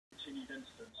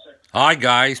Hi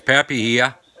guys, Pappy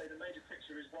here.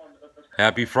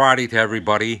 Happy Friday to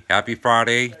everybody. Happy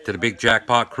Friday to the Big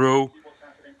Jackpot crew.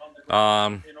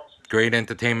 Um, Great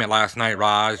entertainment last night,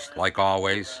 Raj, like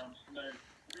always.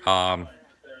 Um,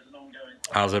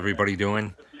 how's everybody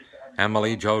doing?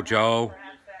 Emily, JoJo,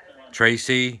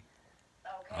 Tracy,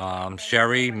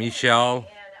 Sherry, Michelle.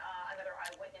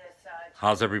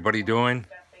 How's everybody doing?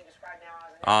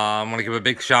 I want to give a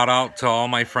big shout out to all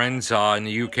my friends in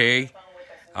the UK.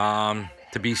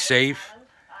 To be safe.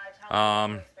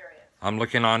 I'm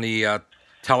looking on the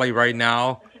telly right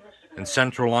now in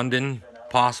central London.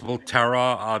 Possible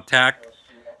terror attack.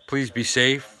 Please be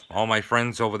safe. All my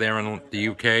friends over there in the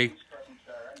UK,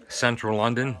 central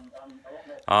London.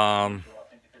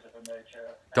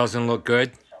 Doesn't look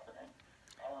good.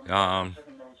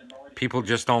 People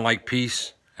just don't like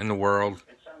peace in the world.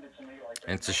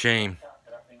 And it's a shame.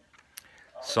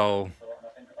 So,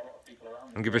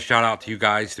 I'll give a shout out to you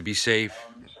guys to be safe.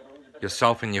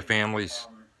 Yourself and your families.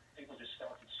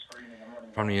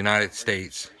 From the United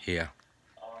States here.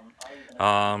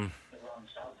 Last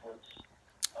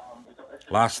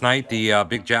night, the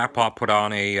Big Jackpot put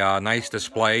on a nice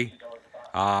display.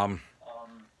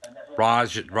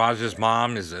 Raj's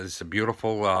mom is a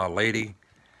beautiful lady.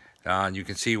 You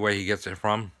can see where he gets it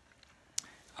from.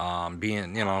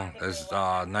 Being, as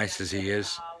nice as he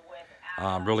is.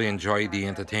 Really enjoyed the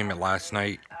entertainment last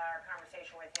night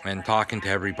and talking to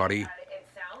everybody.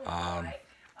 I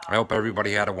hope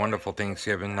everybody had a wonderful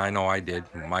Thanksgiving. I know I did,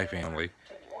 my family.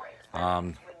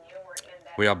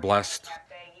 We are blessed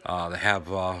to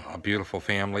have a beautiful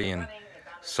family and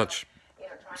such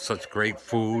great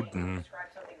food, and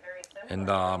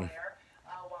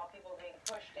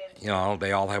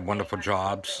they all have wonderful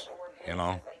jobs,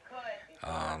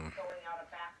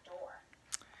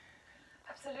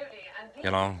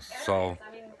 so,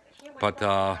 but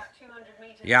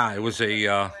yeah, it was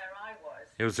a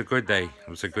good day. It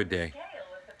was a good day.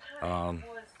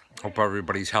 Hope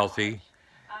everybody's healthy.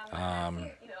 I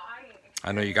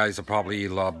know you guys are probably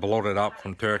bloated up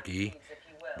from turkey,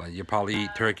 but you probably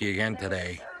eat turkey again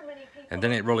today. And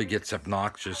then it really gets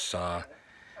obnoxious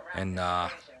and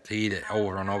to eat it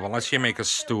over and over. Unless you make a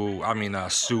stew, a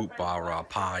soup or a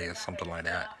pie or something like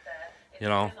that.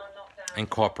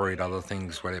 Incorporate other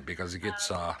things with it, because it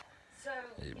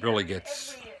really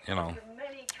gets,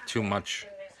 too much,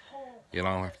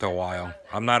 after a while.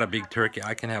 I'm not a big turkey.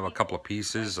 I can have a couple of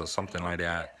pieces or something like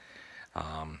that.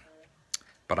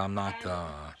 But I'm not,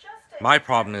 my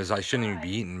problem is I shouldn't even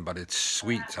be eating, but it's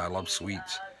sweets. I love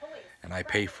sweets, and I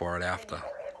pay for it after,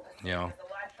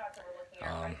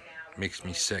 makes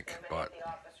me sick, but,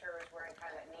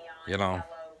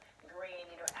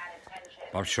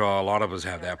 I'm sure a lot of us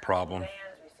have that problem,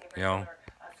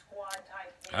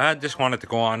 I just wanted to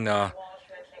go on to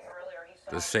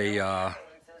say,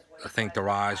 thank the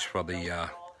Raj for the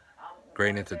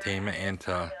great entertainment, and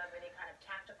to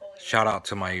shout out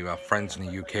to my friends in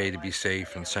the UK to be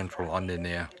safe in central London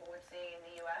there.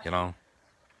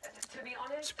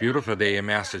 It's a beautiful day in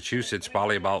Massachusetts,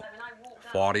 probably about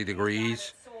 40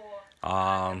 degrees.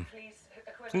 A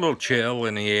little chill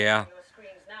in the air.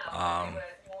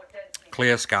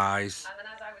 Clear skies.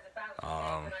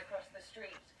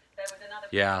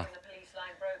 Yeah,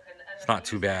 it's not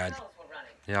too bad.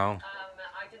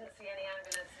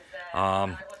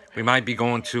 We might be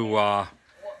going to,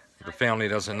 the family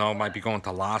doesn't know, might be going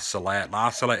to La Salette. La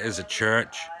Salette is a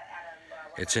church.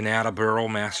 It's in Attleboro,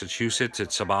 Massachusetts.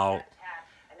 It's about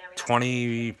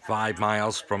 25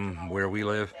 miles from where we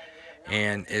live.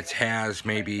 And it has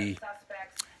maybe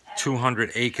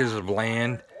 200 acres of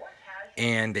land.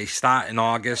 And they start in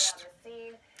August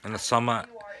in the summer.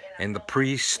 And the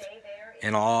priest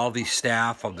and all the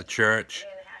staff of the church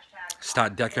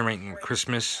start decorating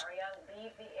Christmas.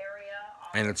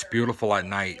 And it's beautiful at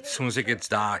night. As soon as it gets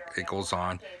dark, it goes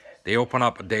on. They open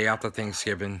up a day after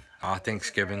Thanksgiving,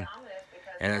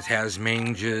 and it has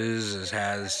mangers, it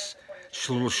has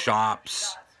little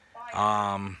shops.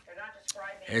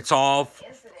 It's all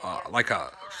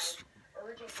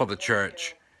for the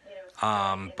church,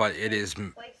 but it is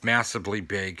massively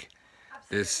big.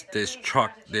 There's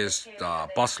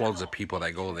busloads of people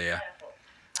that go there,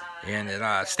 and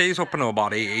it stays open till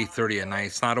about 8:30 at night.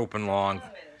 It's not open long.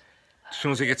 As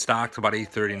soon as it gets dark, to about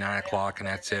 8:30, 9 o'clock, and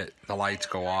that's it. The lights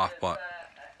go off, but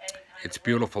it's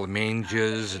beautiful.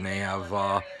 Mangers, and they have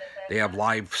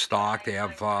livestock. They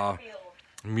have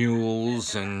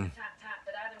mules, and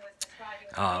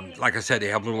like I said, they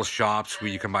have little shops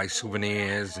where you can buy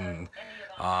souvenirs, and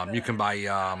you can buy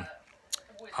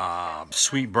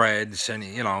sweetbreads, and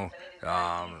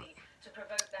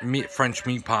French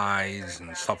meat pies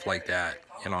and stuff like that.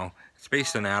 you know. It's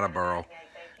based in Attleboro.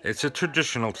 It's a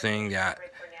traditional thing that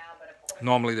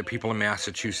normally the people in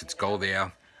Massachusetts go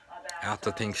there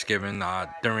after Thanksgiving,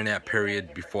 during that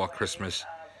period before Christmas,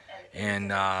 and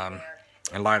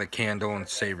light a candle and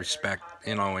say respect,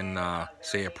 you know, and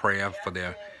say a prayer for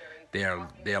their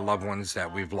loved ones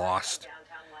that we've lost.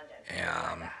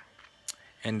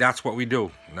 And that's what we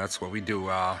do. That's what we do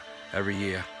every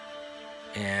year.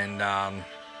 And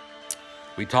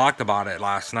we talked about it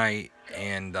last night,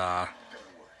 and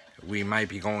we might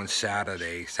be going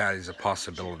Saturday. Saturday's a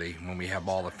possibility when we have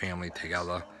all the family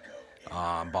together.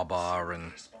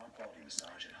 Bubba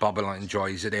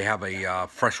enjoys it. They have a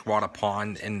freshwater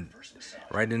pond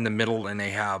right in the middle, and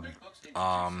they have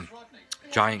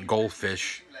giant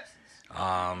goldfish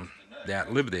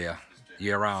that live there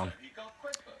year-round.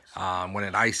 When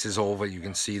it ices over, you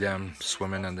can see them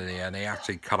swimming under there, and they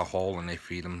actually cut a hole and they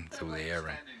feed them through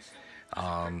there.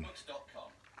 And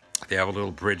they have a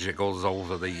little bridge that goes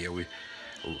over the,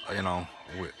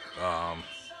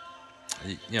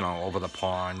 over the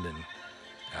pond, and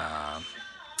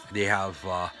they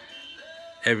have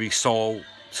every so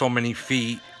many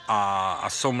feet,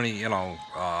 so many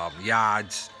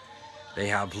yards. They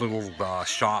have little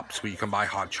shops where you can buy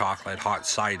hot chocolate, hot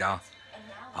cider,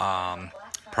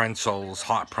 pretzels,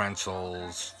 hot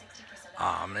pretzels,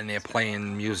 and they're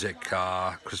playing music,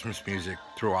 Christmas music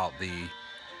throughout the,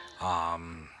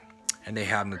 and they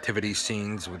have nativity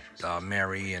scenes with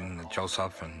Mary and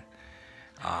Joseph and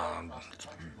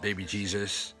baby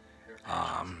Jesus.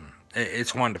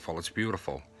 It's wonderful. It's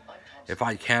beautiful. If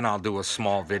I can, I'll do a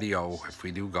small video if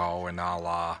we do go, and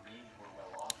I'll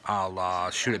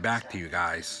shoot it back to you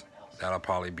guys. That'll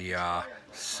probably be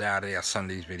Saturday or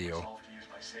Sunday's video.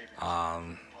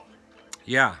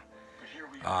 Yeah,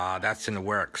 that's in the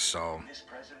works. So,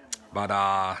 but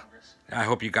I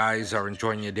hope you guys are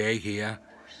enjoying your day here,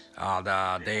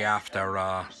 the day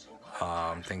after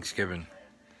Thanksgiving,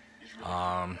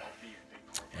 and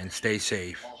stay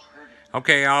safe.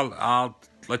 Okay, I'll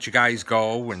let you guys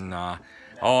go. And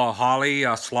oh, Holly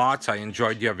Slots, I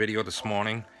enjoyed your video this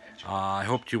morning. I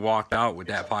hoped you walked out with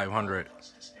that 500.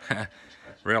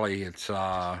 Really, it's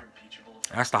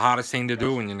that's the hardest thing to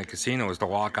do when you're in the casino, is to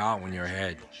walk out when you're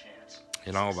ahead.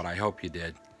 You know, but I hope you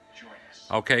did.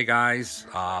 Okay, guys,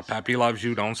 Pappy loves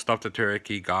you. Don't stuff the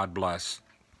turkey. God bless.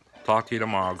 Talk to you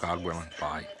tomorrow, God willing.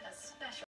 Bye.